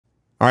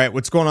All right,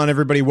 what's going on,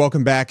 everybody?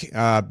 Welcome back.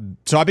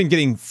 So I've been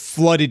getting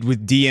flooded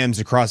with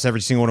DMs across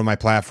every single one of my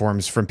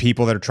platforms from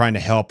people that are trying to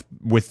help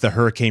with the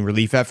hurricane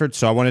relief effort.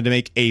 So I wanted to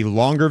make a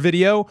longer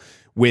video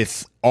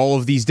with all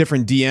of these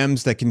different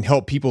DMs that can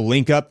help people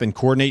link up and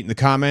coordinate in the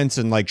comments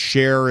and like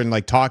share and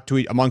like talk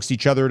to amongst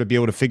each other to be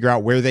able to figure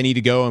out where they need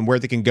to go and where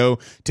they can go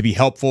to be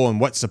helpful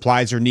and what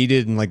supplies are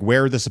needed and like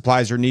where the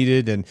supplies are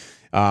needed and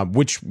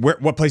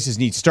what places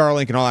need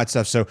Starlink and all that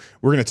stuff. So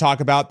we're going to talk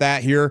about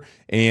that here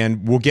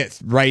and we'll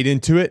get right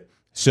into it.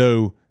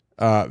 So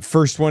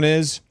first one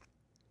is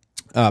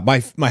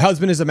my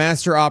husband is a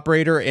master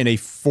operator and a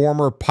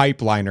former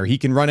pipeliner. He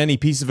can run any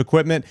piece of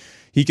equipment.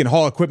 He can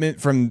haul equipment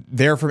from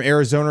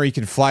Arizona, or he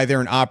can fly there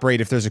and operate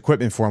if there's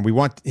equipment for him. We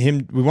want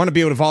to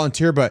be able to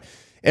volunteer, but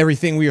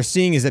everything we are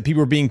seeing is that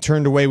people are being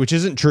turned away, which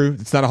isn't true.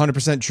 It's not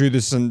 100% true.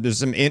 There's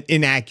some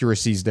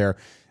inaccuracies there.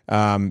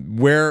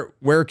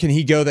 Where can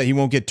he go that he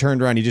won't get turned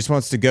around? He just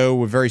wants to go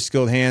with very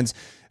skilled hands.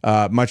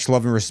 Much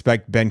love and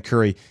respect, Ben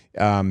Curry.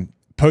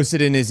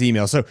 Posted in his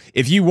email. So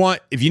if you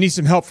need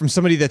some help from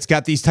somebody that's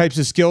got these types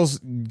of skills,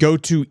 go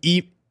to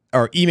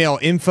email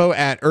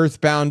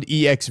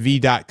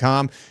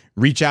info@earthboundexv.com.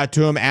 Reach out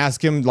to him,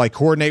 ask him, like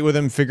coordinate with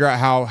him, figure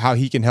out how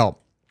he can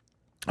help.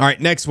 All right,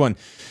 next one.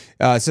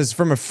 It says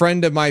from a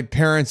friend of my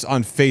parents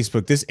on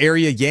Facebook. This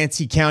area,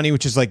 Yancey County,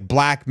 which is like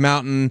Black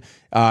Mountain.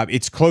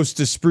 It's close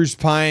to Spruce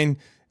Pine,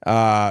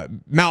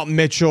 Mountain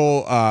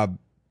Mitchell,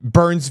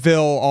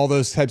 Burnsville, all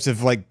those types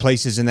of like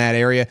places in that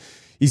area.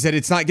 He said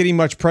it's not getting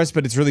much press,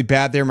 but it's really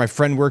bad there. My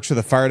friend works for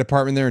the fire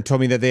department there and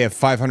told me that they have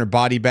 500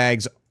 body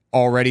bags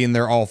already and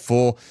they're all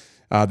full.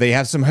 They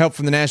have some help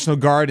from the National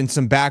Guard and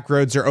some back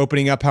roads are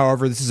opening up.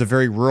 However, this is a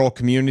very rural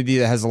community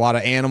that has a lot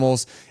of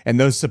animals and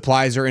those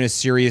supplies are in a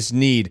serious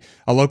need.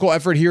 A local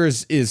effort here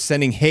is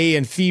sending hay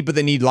and feed, but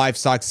they need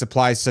livestock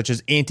supplies such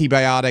as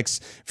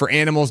antibiotics for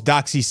animals,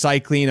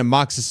 doxycycline,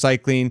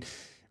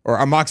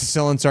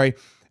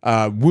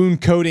 amoxicillin,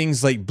 wound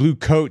coatings like blue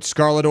coat,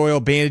 scarlet oil,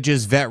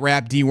 bandages, vet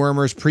wrap,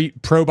 dewormers,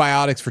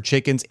 probiotics for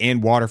chickens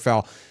and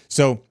waterfowl.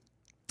 So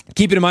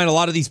keep in mind, a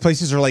lot of these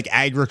places are like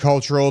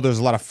agricultural. There's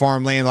a lot of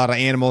farmland, a lot of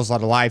animals, a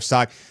lot of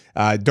livestock.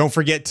 Don't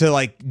forget to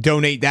like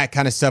donate that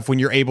kind of stuff when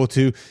you're able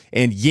to.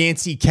 And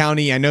Yancey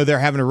County, I know they're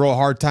having a real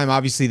hard time.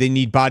 Obviously, they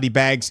need body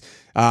bags.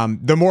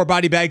 The more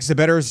body bags, the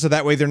better. So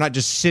that way they're not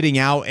just sitting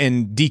out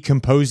and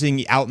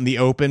decomposing out in the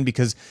open,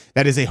 because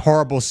that is a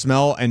horrible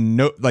smell. And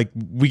no, like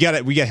we got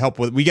help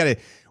with. We got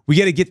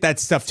to get that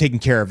stuff taken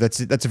care of. That's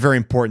a very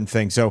important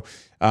thing. So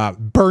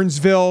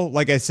Burnsville,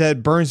 like I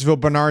said, Burnsville,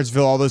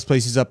 Bernardsville, all those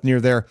places up near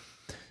there.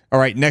 All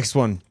right, next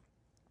one.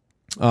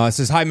 It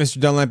says, hi, Mr.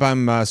 Dunlap.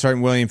 I'm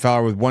Sergeant William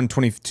Fowler with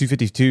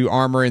 12252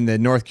 Armor in the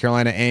North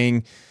Carolina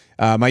ANG.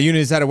 My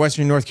unit is out of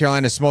Western North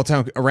Carolina, a small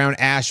town around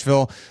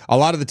Asheville. A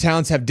lot of the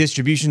towns have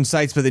distribution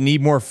sites, but they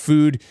need more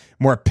food,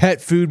 more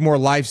pet food, more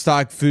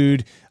livestock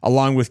food,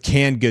 along with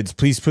canned goods.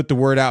 Please put the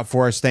word out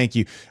for us. Thank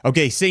you.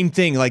 Okay, same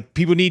thing. Like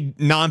people need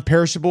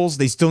non-perishables.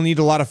 They still need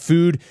a lot of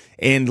food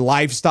and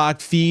livestock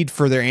feed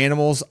for their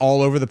animals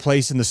all over the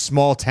place in the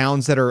small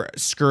towns that are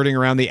skirting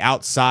around the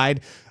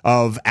outside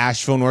of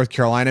Asheville, North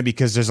Carolina,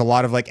 because there's a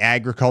lot of like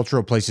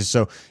agricultural places.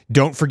 So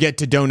don't forget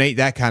to donate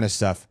that kind of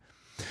stuff.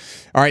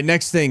 All right,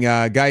 next thing.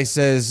 Guy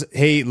says,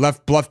 hey,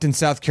 left Bluffton,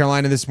 South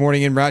Carolina this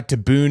morning en route to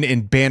Boone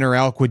and Banner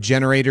Elk with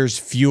generators,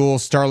 fuel,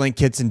 Starlink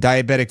kits, and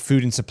diabetic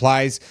food and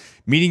supplies.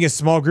 Meeting a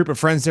small group of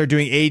friends there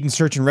doing aid and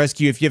search and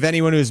rescue. If you have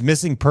anyone who is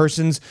missing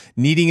persons,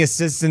 needing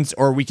assistance,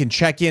 or we can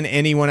check in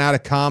anyone out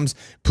of comms,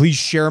 please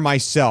share my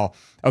cell.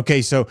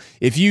 Okay, so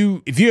if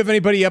you have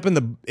anybody up in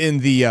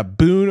the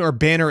Boone or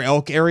Banner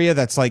Elk area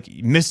that's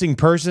like missing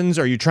persons,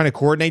 or you're trying to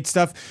coordinate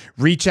stuff,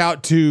 reach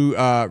out to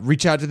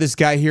this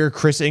guy here,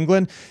 Chris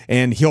England,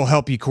 and he'll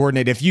help you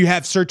coordinate. If you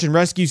have search and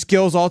rescue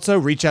skills, also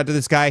reach out to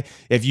this guy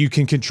if you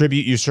can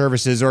contribute your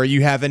services, or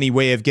you have any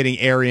way of getting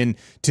air in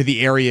to the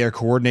area or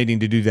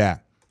coordinating to do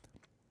that.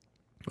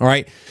 All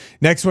right,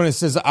 next one, it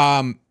says,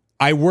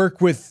 I work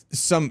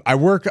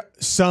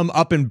some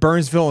up in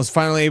Burnsville and was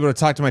finally able to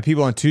talk to my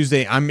people on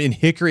Tuesday. I'm in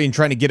Hickory and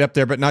trying to get up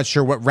there, but not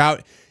sure what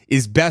route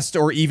is best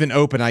or even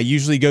open. I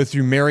usually go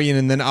through Marion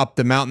and then up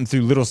the mountain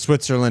through Little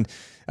Switzerland,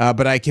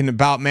 but I can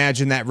about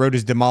imagine that road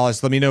is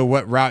demolished. Let me know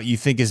what route you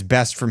think is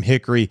best from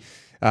Hickory.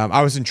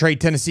 I was in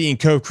Trade, Tennessee in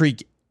Cove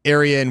Creek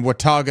area in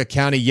Watauga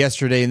County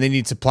yesterday, and they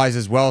need supplies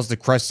as well as the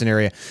Creston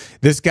area.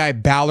 This guy,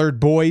 Ballard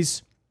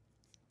Boys,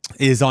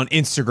 is on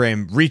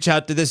Instagram. Reach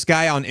out to this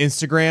guy on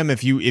Instagram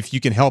if you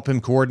can help him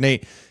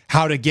coordinate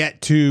how to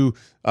get to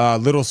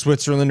Little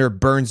Switzerland or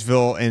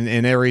Burnsville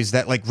and areas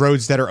that like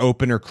roads that are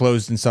open or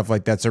closed and stuff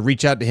like that. So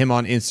reach out to him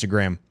on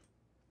Instagram.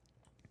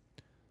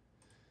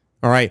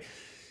 All right.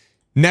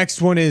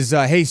 Next one is,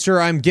 hey, sir,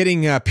 I'm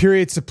getting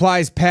period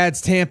supplies, pads,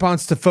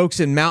 tampons to folks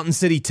in Mountain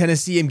City,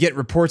 Tennessee, and get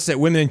reports that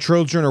women and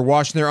children are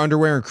washing their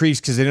underwear in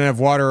creeks because they don't have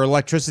water or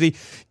electricity.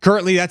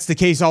 Currently, that's the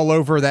case all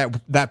over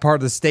that part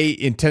of the state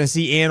in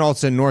Tennessee and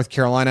also in North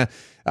Carolina.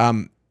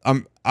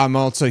 I'm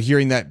also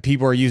hearing that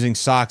people are using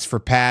socks for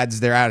pads.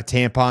 They're out of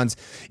tampons.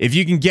 If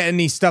you can get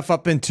any stuff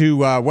up into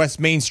West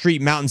Main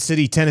Street, Mountain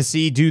City,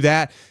 Tennessee, do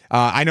that.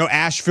 I know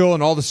Asheville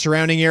and all the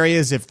surrounding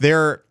areas, if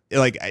they're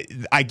like,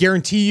 I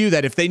guarantee you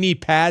that if they need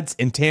pads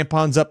and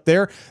tampons up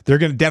there, they're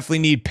going to definitely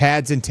need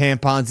pads and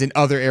tampons in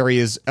other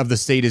areas of the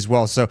state as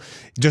well. So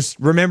just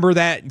remember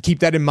that, keep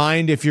that in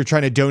mind if you're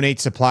trying to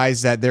donate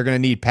supplies, that they're going to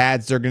need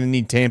pads, they're going to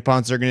need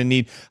tampons, they're going to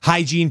need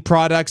hygiene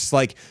products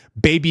like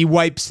baby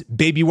wipes.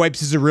 Baby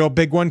wipes is a real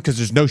big one because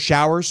there's no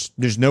showers.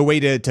 There's no way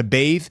to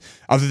bathe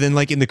other than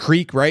like in the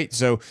creek, right?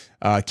 So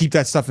keep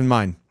that stuff in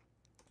mind.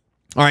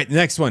 All right, the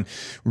next one.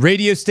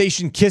 Radio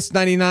station Kiss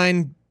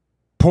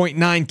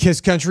 99.9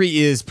 Kiss Country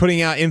is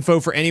putting out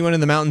info for anyone in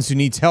the mountains who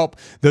needs help.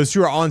 Those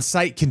who are on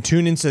site can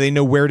tune in so they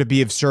know where to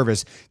be of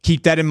service.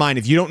 Keep that in mind.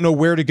 If you don't know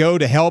where to go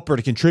to help or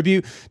to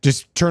contribute,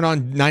 just turn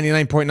on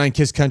 99.9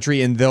 Kiss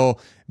Country and they'll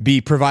be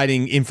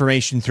providing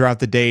information throughout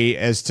the day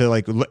as to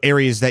like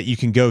areas that you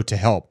can go to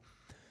help.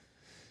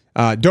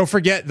 Don't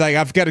forget, like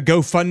I've got a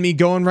GoFundMe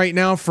going right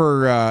now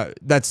for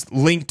that's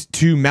linked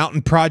to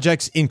Mountain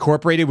Projects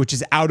Incorporated, which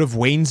is out of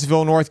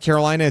Waynesville, North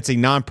Carolina. It's a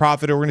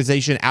nonprofit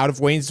organization out of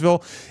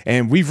Waynesville,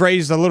 and we've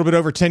raised a little bit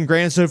over 10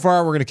 grand so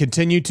far. We're going to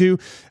continue to.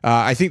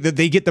 I think that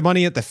they get the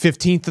money at the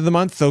 15th of the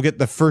month. They'll get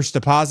the first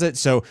deposit,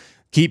 so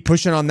keep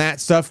pushing on that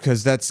stuff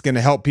because that's going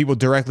to help people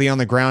directly on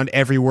the ground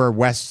everywhere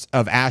west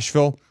of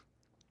Asheville.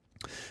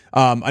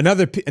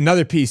 Another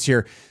piece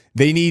here.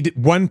 They need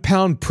 1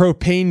 pound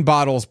propane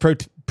bottles,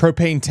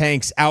 propane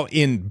tanks out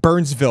in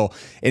Burnsville.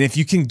 And if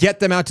you can get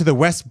them out to the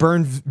West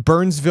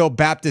Burnsville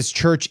Baptist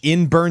Church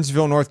in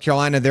Burnsville, North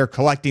Carolina, they're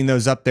collecting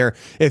those up there.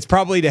 It's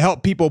probably to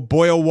help people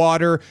boil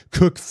water,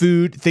 cook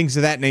food, things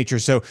of that nature.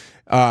 So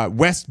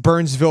West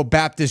Burnsville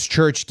Baptist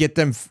Church, get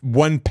them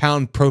 1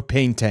 pound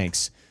propane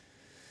tanks.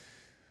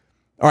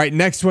 All right,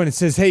 next one. It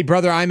says, hey,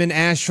 brother, I'm in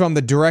Asheville. I'm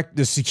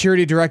the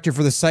security director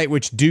for the site,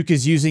 which Duke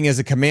is using as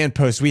a command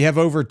post. We have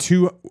over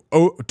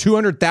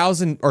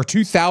 200,000 or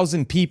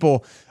 2,000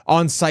 people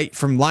on site,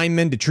 from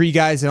linemen to tree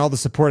guys and all the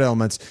support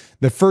elements.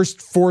 The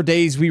first 4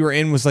 days we were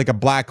in was like a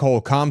black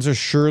hole. Comms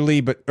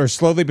are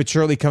slowly but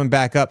surely coming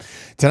back up.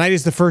 Tonight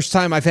is the first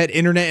time I've had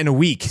internet in a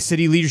week.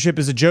 City leadership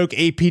is a joke.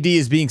 APD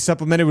is being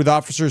supplemented with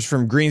officers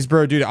from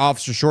Greensboro due to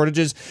officer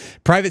shortages.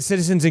 Private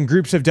citizens and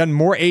groups have done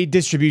more aid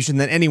distribution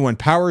than anyone.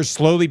 Power is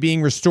slowly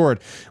being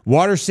restored.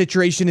 Water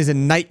situation is a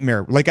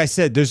nightmare. Like I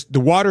said, the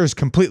water is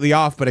completely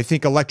off, but I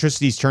think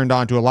electricity's turned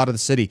on to a lot of the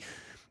city.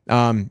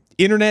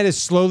 Internet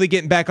is slowly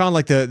getting back on.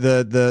 Like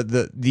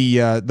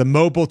the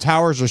mobile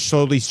towers are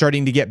slowly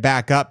starting to get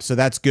back up, so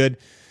that's good.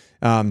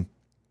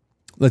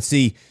 Let's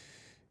see.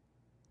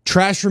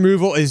 Trash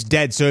removal is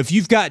dead. So if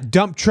you've got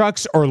dump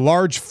trucks or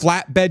large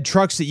flatbed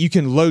trucks that you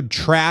can load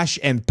trash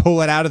and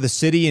pull it out of the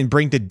city and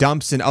bring to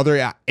dumps in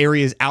other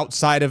areas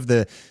outside of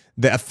the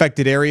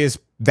affected areas,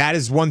 that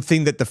is one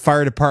thing that the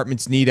fire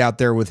departments need out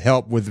there with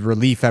help with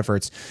relief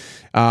efforts.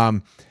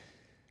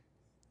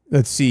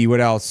 Let's see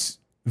what else.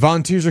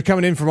 Volunteers are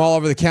coming in from all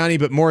over the county,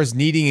 but more is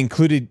needed,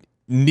 including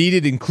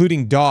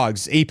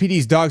dogs.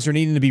 APD's dogs are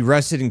needing to be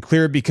rested and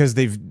cleared because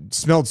they've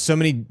smelled so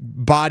many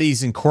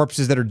bodies and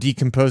corpses that are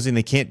decomposing.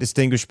 They can't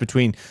distinguish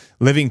between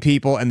living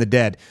people and the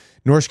dead.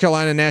 North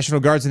Carolina National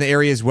Guard's in the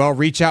area as well.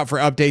 Reach out for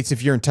updates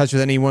if you're in touch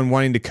with anyone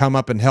wanting to come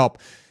up and help.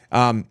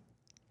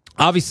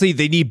 Obviously,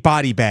 they need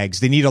body bags.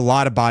 They need a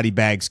lot of body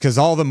bags because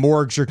all the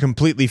morgues are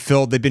completely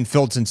filled. They've been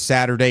filled since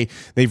Saturday.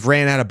 They've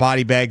ran out of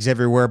body bags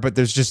everywhere, but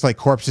there's just like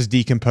corpses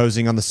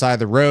decomposing on the side of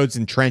the roads,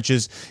 in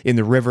trenches, in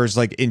the rivers,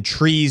 like in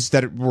trees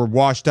that were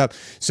washed up.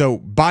 So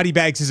body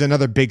bags is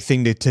another big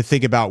thing to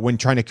think about when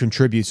trying to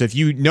contribute. So if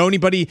you know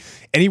anybody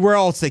anywhere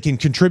else that can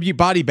contribute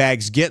body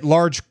bags, get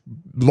large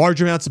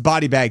amounts of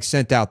body bags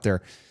sent out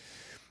there.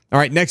 All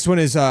right, next one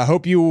is,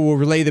 hope you will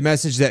relay the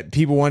message that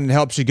people wanting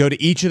help should go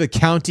to each of the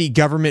county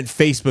government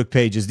Facebook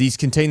pages. These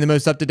contain the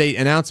most up-to-date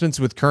announcements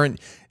with current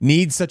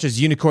needs, such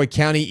as Unicoi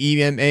County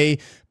EMA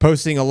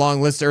posting a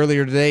long list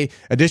earlier today.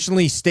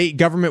 Additionally, state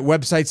government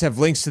websites have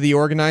links to the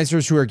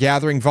organizers who are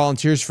gathering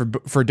volunteers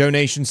for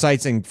donation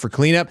sites and for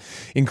cleanup,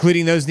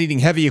 including those needing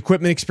heavy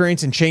equipment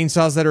experience and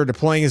chainsaws that are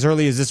deploying as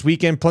early as this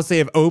weekend. Plus, they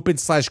have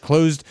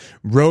open/closed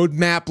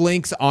roadmap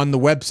links on the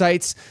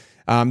websites.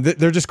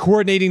 They're just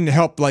coordinating to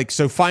help. Like,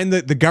 so find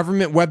the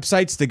government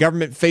websites, the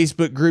government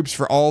Facebook groups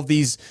for all of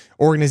these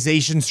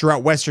organizations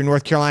throughout Western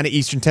North Carolina,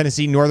 Eastern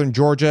Tennessee, Northern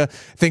Georgia,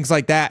 things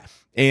like that,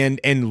 and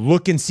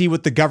look and see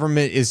what the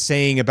government is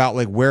saying about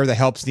like where the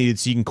help's needed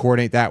so you can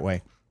coordinate that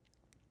way.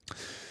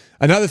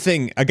 Another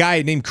thing, a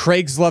guy named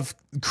Craig loves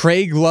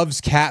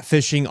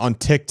catfishing on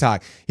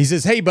TikTok. He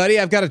says, hey, buddy,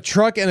 I've got a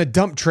truck and a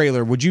dump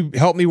trailer. Would you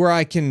help me where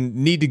I can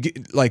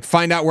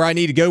find out where I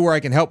need to go, where I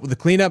can help with the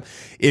cleanup?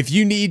 If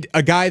you need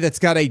a guy that's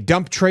got a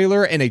dump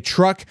trailer and a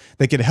truck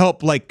that can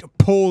help like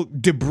pull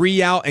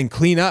debris out and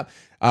clean up,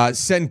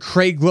 send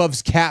Craig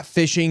Loves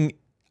Catfishing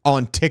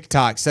on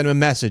TikTok. Send him a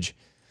message.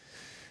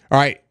 All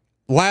right,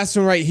 last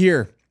one right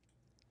here.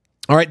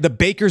 All right, the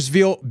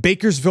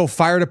Bakersville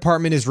Fire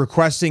Department is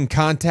requesting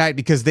contact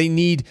because they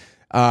need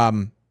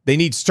They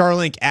need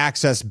Starlink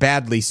access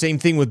badly. Same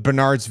thing with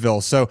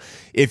Bernardsville. So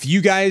if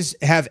you guys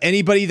have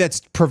anybody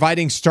that's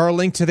providing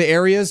Starlink to the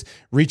areas,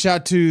 reach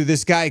out to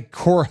this guy,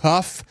 Cor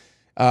Huff,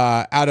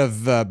 out of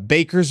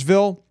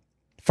Bakersville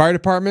Fire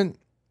Department.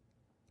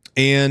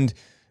 And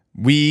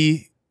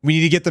we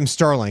need to get them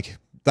Starlink.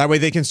 That way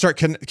they can start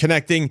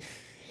connecting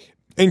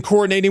and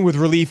coordinating with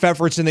relief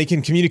efforts, and they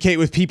can communicate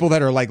with people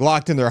that are like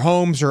locked in their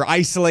homes or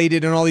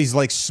isolated in all these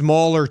like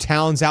smaller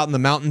towns out in the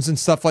mountains and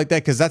stuff like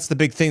that. Because that's the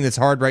big thing that's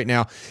hard right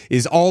now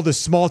is all the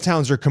small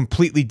towns are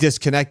completely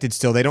disconnected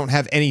still. They don't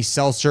have any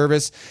cell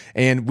service,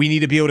 and we need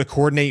to be able to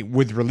coordinate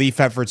with relief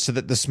efforts so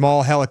that the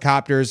small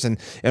helicopters and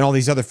all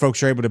these other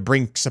folks are able to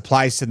bring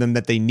supplies to them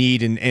that they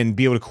need and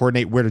be able to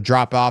coordinate where to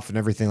drop off and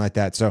everything like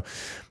that. So,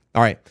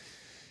 all right.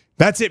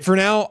 That's it for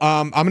now.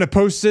 I'm going to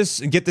post this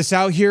and get this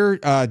out here.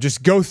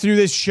 Just go through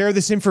this, share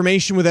this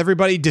information with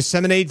everybody,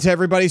 disseminate it to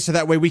everybody so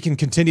that way we can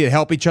continue to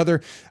help each other.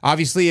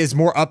 Obviously, as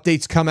more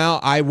updates come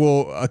out, I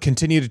will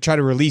continue to try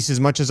to release as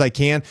much as I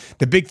can.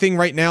 The big thing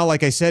right now,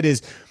 like I said,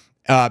 is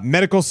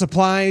medical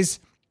supplies.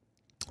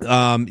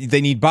 They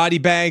need body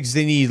bags.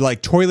 They need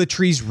like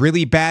toiletries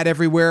really bad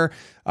everywhere.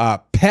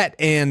 Pet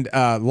and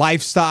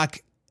livestock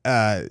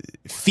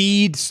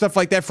feed, stuff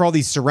like that for all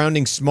these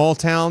surrounding small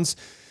towns.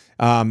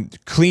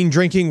 Clean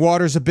drinking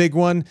water is a big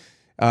one.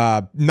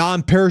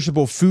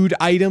 Non-perishable food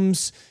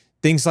items,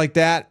 things like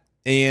that,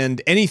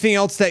 and anything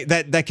else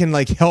that can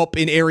like help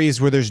in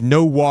areas where there's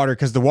no water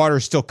because the water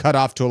is still cut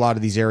off to a lot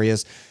of these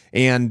areas,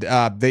 and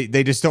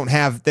they just don't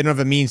have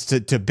a means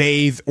to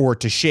bathe or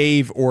to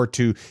shave or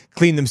to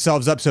clean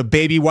themselves up. So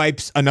baby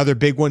wipes, another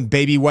big one.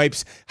 Baby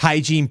wipes,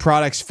 hygiene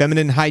products,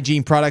 feminine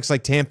hygiene products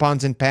like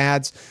tampons and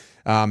pads,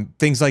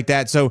 things like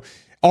that. So.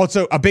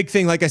 Also, a big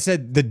thing, like I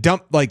said, the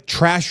dump, like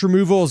trash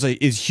removal is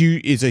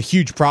a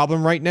huge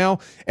problem right now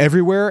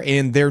everywhere,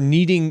 and they're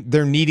needing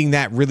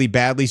that really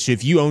badly. So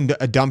if you own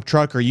a dump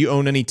truck or you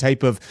own any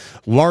type of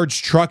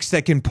large trucks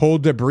that can pull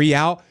debris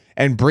out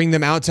and bring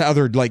them out to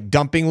other like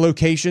dumping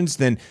locations,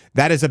 then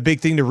that is a big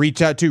thing to reach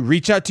out to.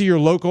 Reach out to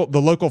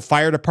the local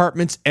fire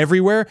departments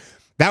everywhere.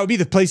 That would be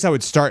the place I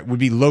would start, would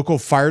be local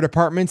fire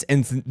departments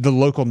and the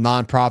local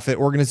nonprofit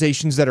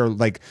organizations that are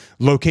like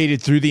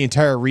located through the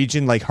entire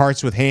region, like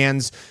Hearts with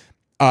Hands,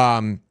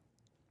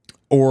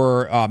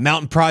 or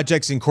Mountain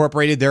Projects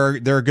Incorporated.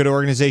 They're a good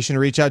organization to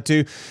reach out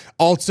to.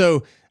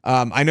 Also,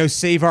 I know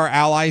Save Our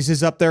Allies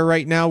is up there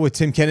right now with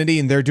Tim Kennedy,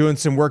 and they're doing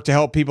some work to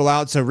help people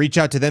out. So reach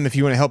out to them if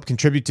you want to help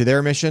contribute to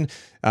their mission.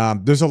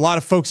 There's a lot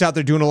of folks out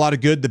there doing a lot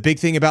of good. The big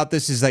thing about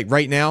this is like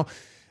right now,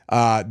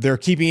 they're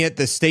keeping it at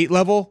the state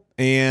level.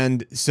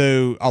 And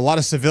so a lot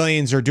of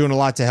civilians are doing a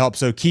lot to help.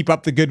 So keep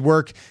up the good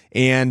work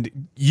and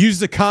use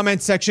the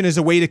comment section as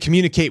a way to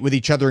communicate with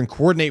each other and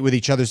coordinate with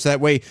each other. So that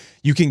way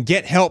you can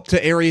get help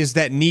to areas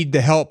that need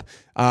the help.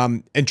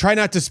 And try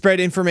not to spread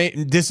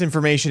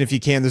disinformation if you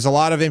can. There's a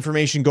lot of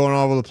information going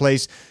all over the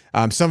place.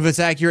 Some of it's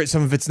accurate,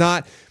 some of it's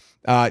not.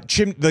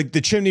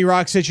 The Chimney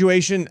Rock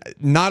situation,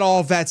 not all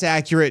of that's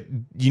accurate.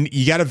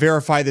 You got to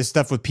verify this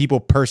stuff with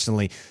people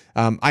personally.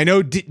 I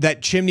know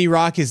that Chimney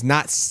Rock is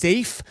not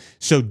safe,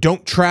 so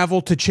don't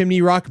travel to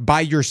Chimney Rock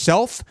by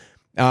yourself.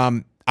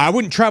 I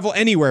wouldn't travel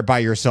anywhere by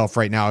yourself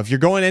right now. If you're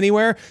going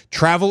anywhere,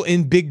 travel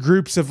in big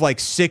groups of like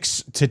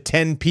 6 to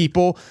 10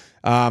 people.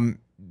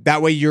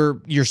 That way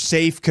you're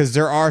safe, because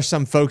there are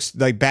some folks,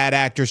 like bad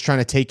actors, trying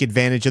to take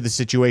advantage of the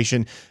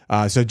situation.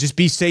 So just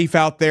be safe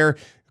out there.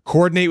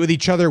 Coordinate with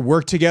each other,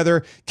 work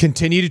together,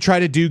 continue to try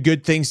to do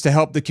good things to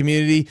help the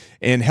community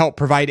and help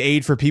provide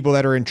aid for people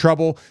that are in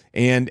trouble.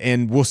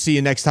 And we'll see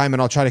you next time.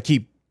 And I'll try to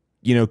keep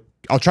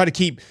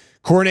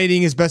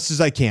coordinating as best as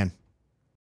I can.